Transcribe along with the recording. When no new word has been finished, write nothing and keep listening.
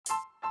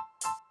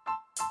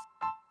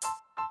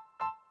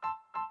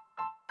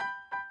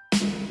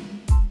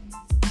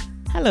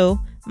Hello,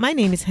 my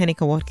name is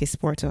Henika Watkins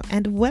Porto,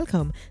 and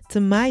welcome to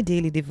My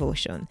Daily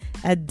Devotion,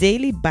 a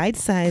daily bite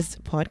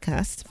sized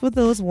podcast for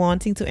those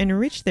wanting to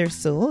enrich their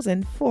souls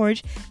and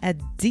forge a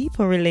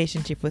deeper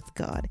relationship with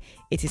God.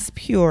 It is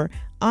pure,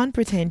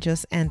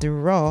 unpretentious, and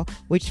raw,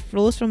 which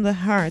flows from the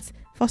heart,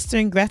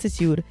 fostering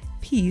gratitude,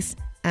 peace,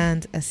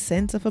 and a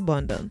sense of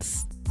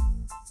abundance.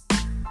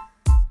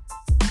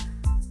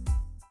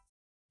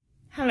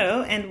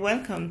 Hello, and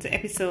welcome to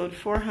episode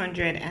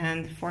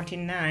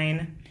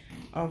 449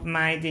 of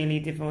My Daily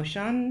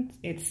Devotion.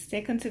 It's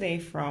taken today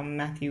from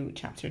Matthew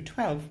chapter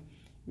 12,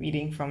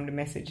 reading from the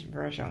Message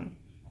version.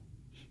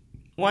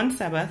 One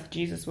Sabbath,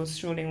 Jesus was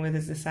strolling with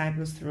his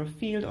disciples through a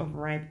field of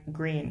ripe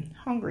grain.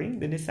 Hungry,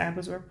 the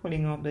disciples were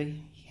pulling off the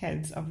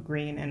heads of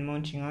grain and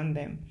munching on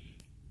them.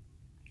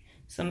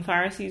 Some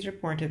Pharisees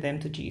reported them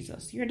to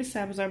Jesus. "Your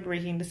disciples are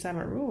breaking the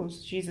Sabbath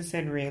rules." Jesus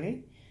said,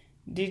 "Really?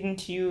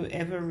 Didn't you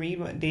ever read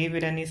what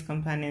David and his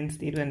companions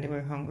did when they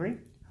were hungry?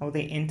 How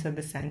they entered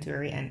the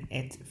sanctuary and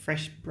ate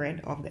fresh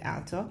bread off the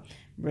altar,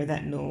 bread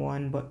that no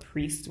one but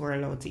priests were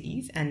allowed to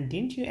eat? And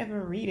didn't you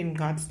ever read in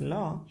God's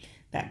law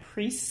that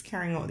priests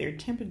carrying out their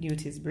temple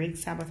duties break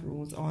Sabbath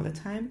rules all the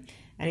time,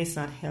 and it's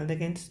not held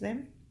against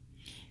them?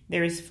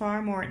 There is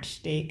far more at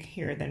stake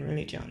here than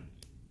religion.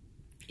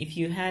 If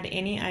you had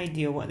any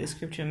idea what the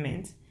scripture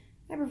meant,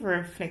 I prefer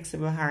a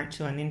flexible heart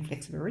to an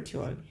inflexible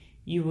ritual,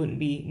 you wouldn't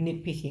be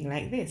nitpicking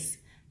like this.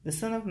 The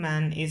Son of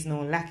Man is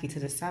no lackey to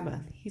the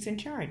Sabbath. He's in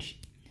charge."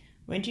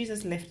 When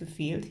Jesus left the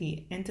field,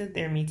 he entered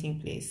their meeting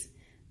place.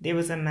 There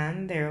was a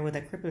man there with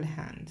a crippled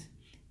hand.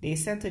 They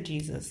said to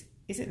Jesus,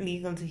 "Is it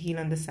legal to heal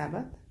on the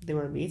Sabbath?" They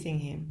were baiting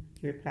him.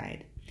 He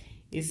replied,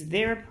 "Is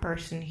there a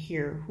person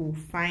here who,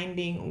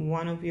 finding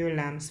one of your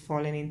lambs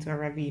fallen into a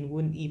ravine,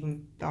 wouldn't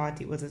even thought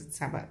it was a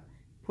Sabbath?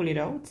 Pull it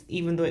out,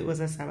 even though it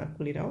was a Sabbath,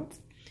 pull it out?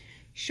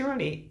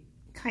 Surely,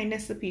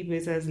 kindness to people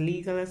is as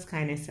legal as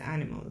kindness to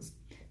animals."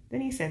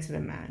 Then he said to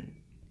the man,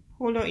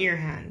 "Hold out your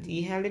hand."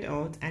 He held it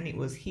out, and it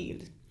was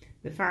healed.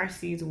 The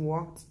Pharisees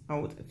walked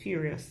out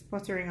furious,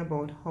 puttering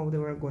about how they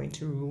were going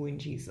to ruin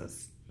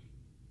Jesus.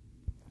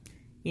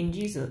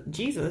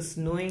 Jesus,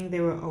 knowing they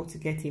were out to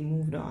get him,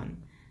 moved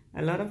on.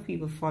 A lot of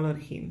people followed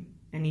him,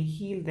 and he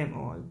healed them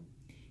all.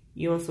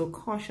 He also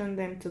cautioned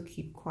them to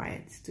keep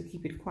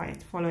it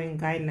quiet, following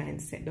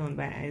guidelines set down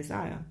by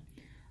Isaiah.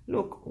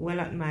 "Look well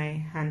at my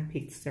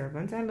hand-picked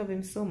servant. I love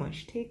him so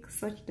much. Take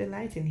such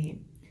delight in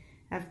him.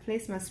 I've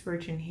placed my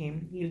spirit in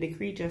him. He'll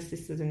decree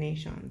justice to the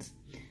nations.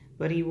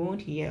 But he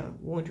won't yell,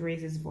 won't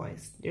raise his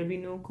voice. There'll be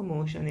no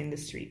commotion in the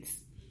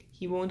streets.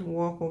 He won't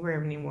walk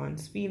over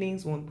anyone's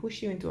feelings, won't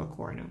push you into a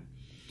corner.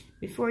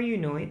 Before you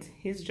know it,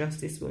 his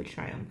justice will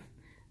triumph.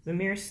 The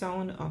mere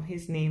sound of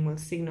his name will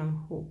signal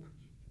hope,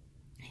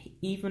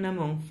 even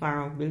among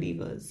far-off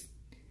believers."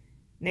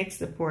 Next,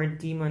 the poor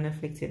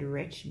demon-afflicted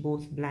wretch,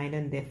 both blind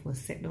and deaf, was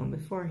set down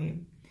before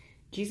him.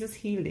 Jesus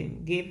healed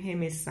him, gave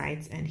him his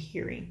sight and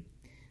hearing.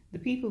 The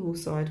people who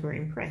saw it were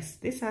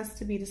impressed. "This has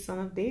to be the Son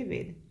of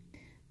David."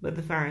 But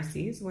the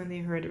Pharisees, when they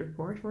heard the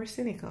report, were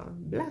cynical.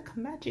 "Black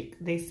magic,"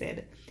 they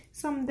said.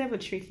 "Some devil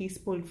trick he's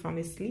pulled from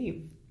his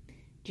sleeve."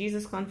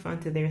 Jesus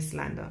confronted their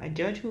slander. A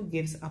judge who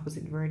gives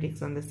opposite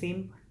verdicts on the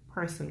same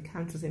person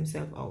cancels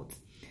himself out.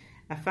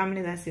 A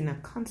family that's in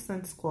a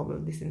constant squabble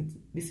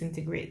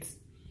disintegrates.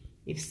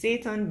 If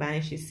Satan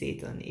banishes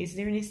Satan, is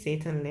there any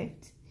Satan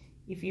left?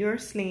 If you're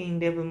slinging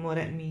devil mud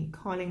at me,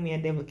 calling me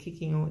a devil,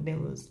 kicking out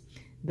devils,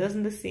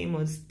 doesn't the same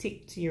mud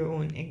stick to your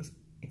own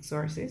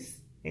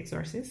exorcists?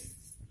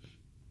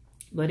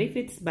 But if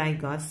it's by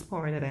God's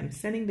power that I'm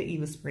sending the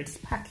evil spirits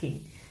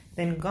packing,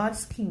 then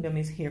God's kingdom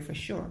is here for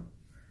sure.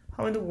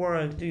 How in the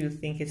world do you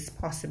think it's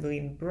possible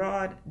in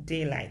broad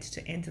daylight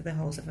to enter the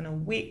house of an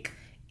awake,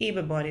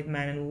 able-bodied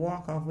man and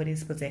walk off with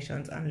his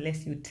possessions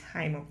unless you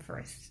tie him up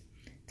first?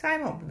 Tie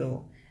him up,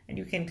 though, and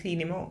you can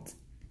clean him out.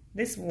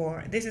 This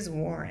is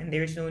war, and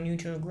there is no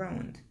neutral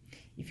ground.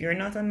 If you're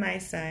not on my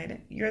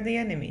side, you're the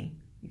enemy.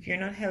 If you're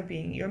not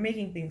helping, you're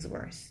making things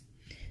worse.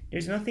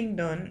 There's nothing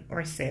done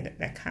or said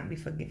that can't be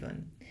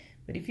forgiven.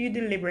 But if you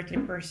deliberately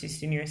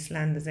persist in your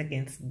slanders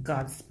against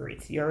God's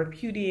Spirit, you're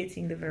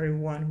repudiating the very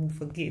one who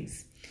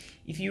forgives.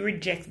 If you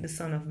reject the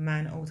Son of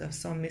Man out of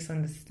some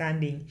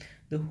misunderstanding,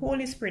 the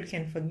Holy Spirit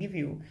can forgive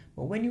you.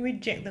 But when you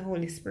reject the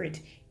Holy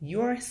Spirit,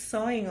 you're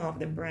sawing off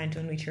the branch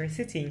on which you're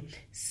sitting,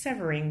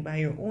 severing by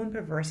your own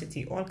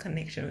perversity all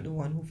connection with the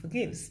one who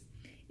forgives.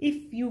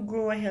 If you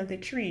grow a healthy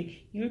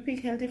tree, you'll pick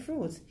healthy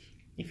fruit.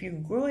 If you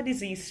grow a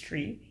diseased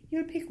tree,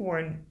 you'll pick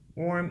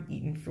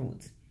worm-eaten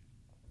fruit.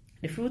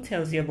 The fruit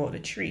tells you about the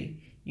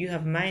tree. You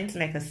have minds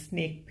like a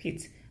snake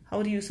pit.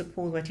 How do you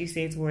suppose what you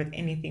say is worth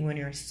anything when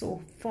you're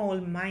so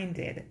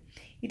foul-minded?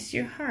 It's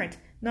your heart,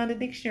 not the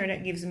dictionary,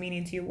 that gives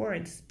meaning to your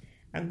words.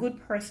 A good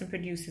person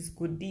produces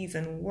good deeds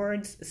and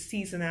words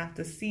season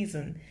after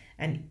season.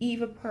 An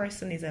evil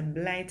person is a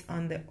blight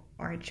on the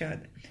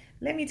orchard.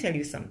 Let me tell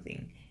you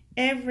something.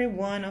 Every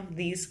one of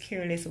these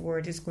careless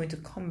words is going to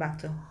come back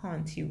to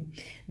haunt you.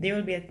 There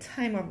will be a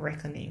time of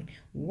reckoning.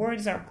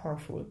 Words are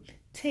powerful.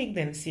 Take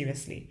them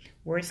seriously.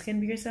 Words can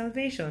be your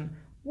salvation.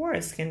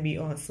 Words can be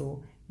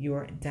also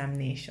your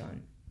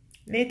damnation.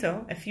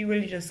 Later, a few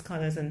religious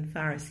scholars and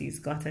Pharisees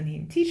got on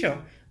him.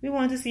 Teacher, we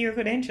want to see your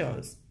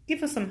credentials.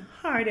 Give us some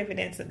hard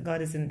evidence that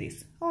God is in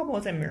this. How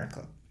about a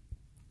miracle?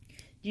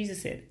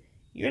 Jesus said,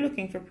 you're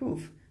looking for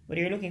proof, but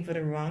you're looking for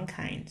the wrong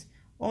kind.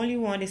 All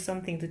you want is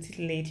something to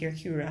titillate your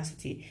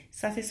curiosity,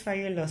 satisfy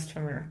your lust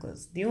for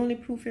miracles. The only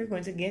proof you're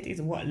going to get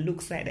is what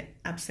looks like the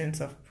absence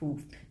of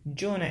proof.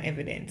 Jonah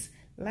evidence.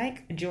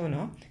 Like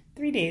Jonah,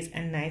 3 days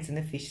and nights in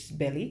a fish's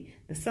belly,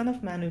 the Son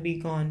of Man will be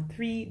gone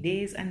 3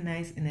 days and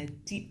nights in a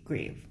deep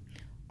grave.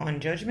 On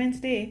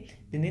Judgment Day,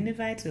 the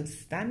Ninevites will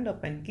stand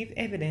up and give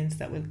evidence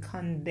that will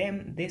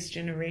condemn this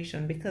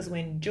generation, because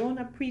when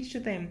Jonah preached to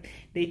them,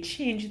 they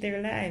changed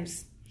their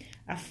lives.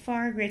 A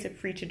far greater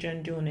preacher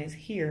than Jonah is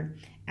here,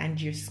 and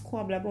you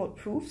squabble about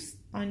proofs?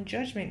 On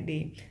Judgment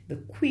Day, the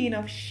Queen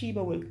of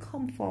Sheba will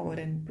come forward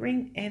and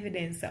bring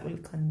evidence that will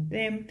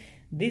condemn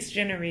this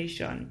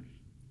generation,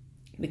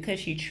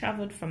 because she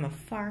traveled from a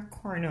far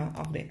corner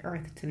of the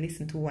earth to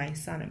listen to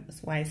wise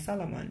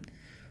Solomon.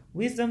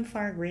 Wisdom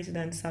far greater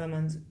than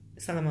Solomon's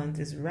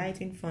is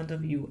right in front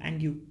of you,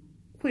 and you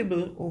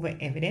quibble over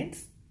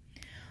evidence?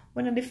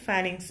 When a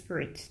defiling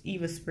spirit,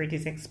 evil spirit,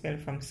 is expelled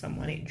from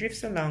someone, it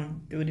drifts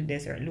along through the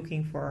desert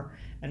looking for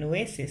an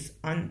oasis.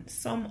 On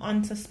some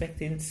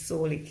unsuspecting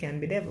soul it can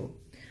bedevil.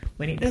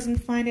 When it doesn't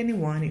find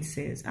anyone, it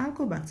says, I'll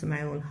go back to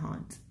my old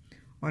haunt.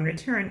 On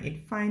return,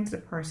 it finds the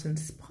person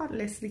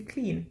spotlessly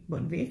clean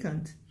but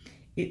vacant.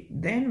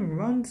 It then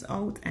runs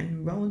out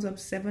and rounds up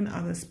 7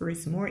 other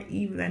spirits more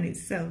evil than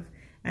itself,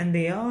 and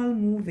they all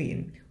move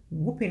in,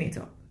 whooping it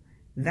up.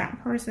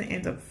 That person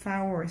ends up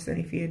far worse than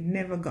if he had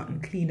never gotten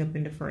cleaned up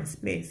in the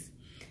first place.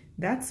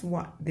 That's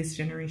what this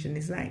generation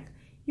is like.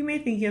 You may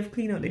think you have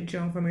cleaned out the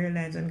junk from your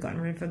lives and gotten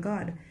ready for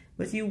God,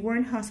 but you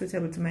weren't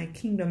hospitable to my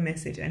kingdom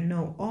message, and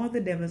now all the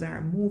devils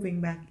are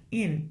moving back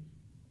in.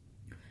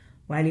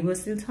 While he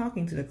was still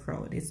talking to the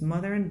crowd, his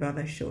mother and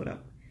brother showed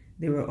up.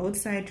 They were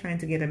outside trying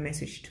to get a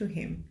message to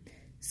him.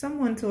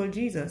 Someone told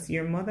Jesus,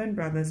 your mother and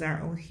brothers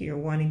are out here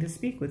wanting to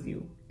speak with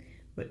you.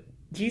 But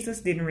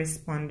Jesus didn't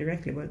respond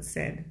directly, but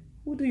said,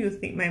 who do you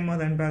think my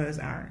mother and brothers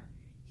are?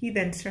 He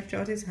then stretched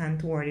out his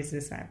hand toward his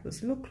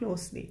disciples. Look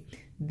closely.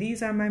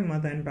 These are my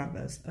mother and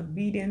brothers.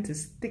 Obedience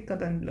is thicker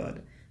than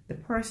blood. The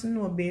person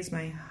who obeys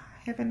my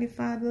heavenly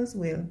Father's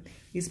will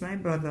is my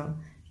brother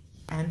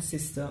and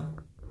sister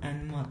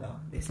and mother.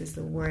 This is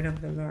the word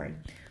of the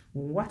Lord.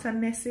 What a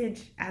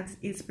message as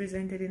is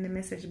presented in the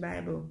Message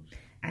Bible.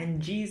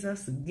 And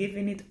Jesus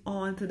giving it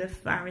all to the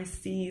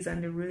Pharisees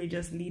and the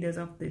religious leaders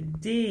of the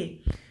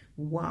day.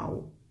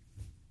 Wow.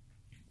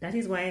 That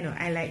is why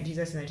I like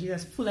Jesus.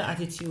 Jesus full of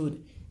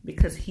attitude,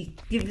 because he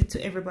gives it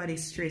to everybody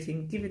straight. He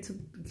give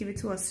it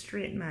to us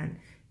straight, man.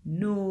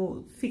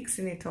 No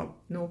fixing it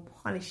up, no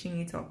polishing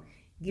it up.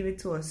 Give it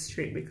to us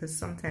straight, because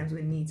sometimes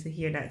we need to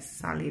hear that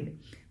solid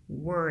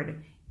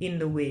word in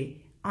the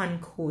way,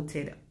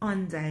 uncoated,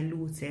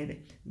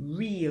 undiluted,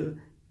 real.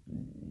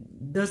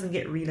 Doesn't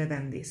get realer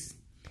than this.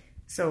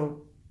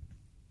 So,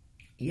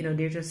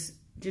 there's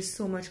just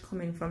so much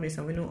coming from this,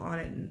 and we know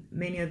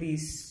many of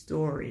these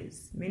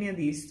stories,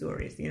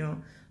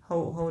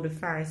 how the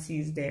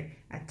Pharisees, they're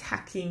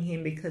attacking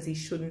him because he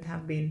shouldn't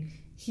have been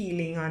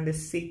healing on the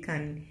sick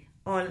and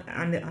all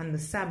on the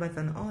Sabbath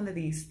and all of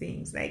these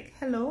things. Like,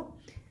 hello,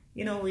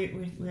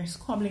 we're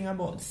squabbling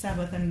about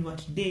Sabbath and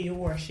what day you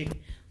worship,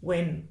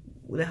 when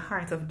the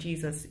heart of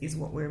Jesus is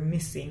what we're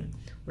missing.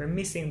 We're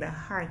missing the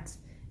heart,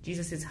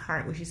 Jesus'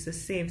 heart, which is to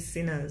save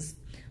sinners,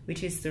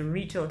 which is to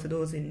reach out to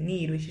those in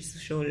need, which is to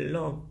show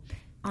love,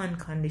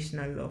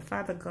 unconditional love.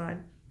 Father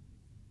God,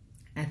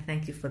 I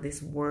thank you for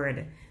this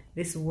word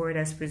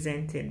as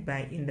presented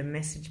in the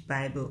Message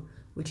Bible,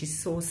 which is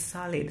so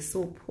solid,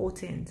 so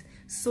potent,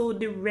 so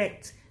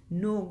direct,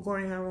 no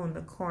going around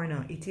the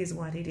corner. It is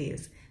what it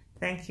is.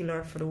 Thank you,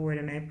 Lord, for the word,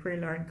 and I pray,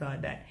 Lord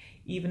God, that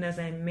even as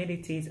I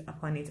meditate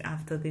upon it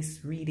after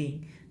this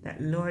reading,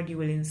 that, Lord, you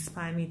will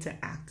inspire me to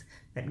act,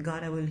 that,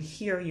 God, I will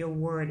hear your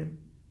word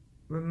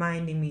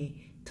reminding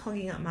me,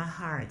 tugging at my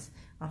heart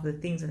of the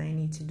things that I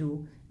need to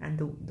do and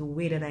the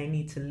way that I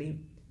need to live.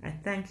 I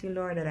thank you,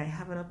 Lord, that I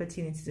have an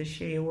opportunity to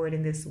share your word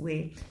in this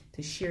way,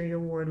 to share your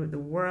word with the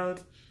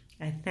world.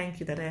 I thank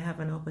you that I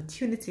have an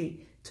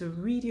opportunity to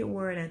read your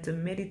word and to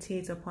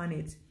meditate upon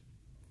it.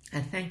 I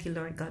thank you,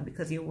 Lord God,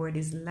 because your word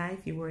is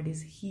life, your word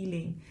is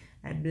healing.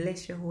 I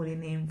bless your holy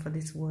name for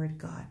this word,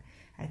 God.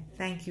 I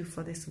thank you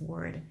for this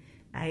word.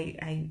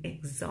 I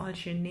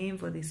exalt your name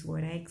for this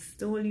word. I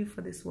extol you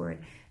for this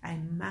word. I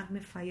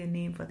magnify your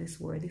name for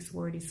this word. This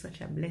word is such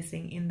a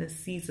blessing in the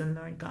season,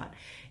 Lord God.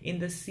 In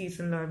the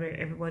season, Lord, where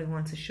everybody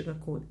wants to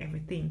sugarcoat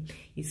everything.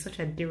 It's such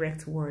a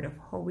direct word of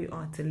how we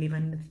ought to live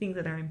and the things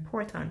that are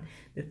important,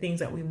 the things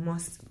that we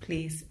must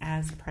place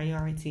as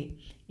priority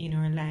in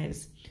our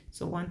lives.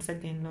 So once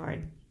again,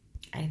 Lord,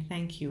 I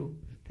thank you.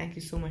 Thank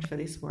you so much for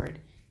this word.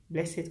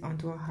 Bless it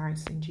unto our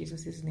hearts in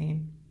Jesus'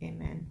 name.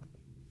 Amen.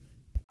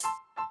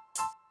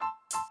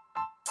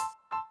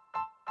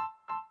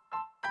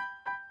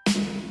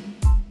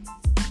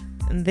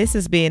 This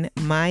has been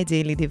My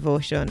Daily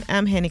Devotion.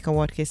 I'm Henika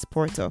Watkins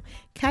Porto.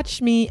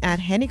 Catch me at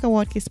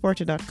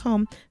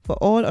henikawatkinsporto.com for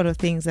all other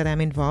things that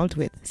I'm involved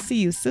with. See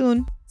you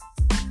soon.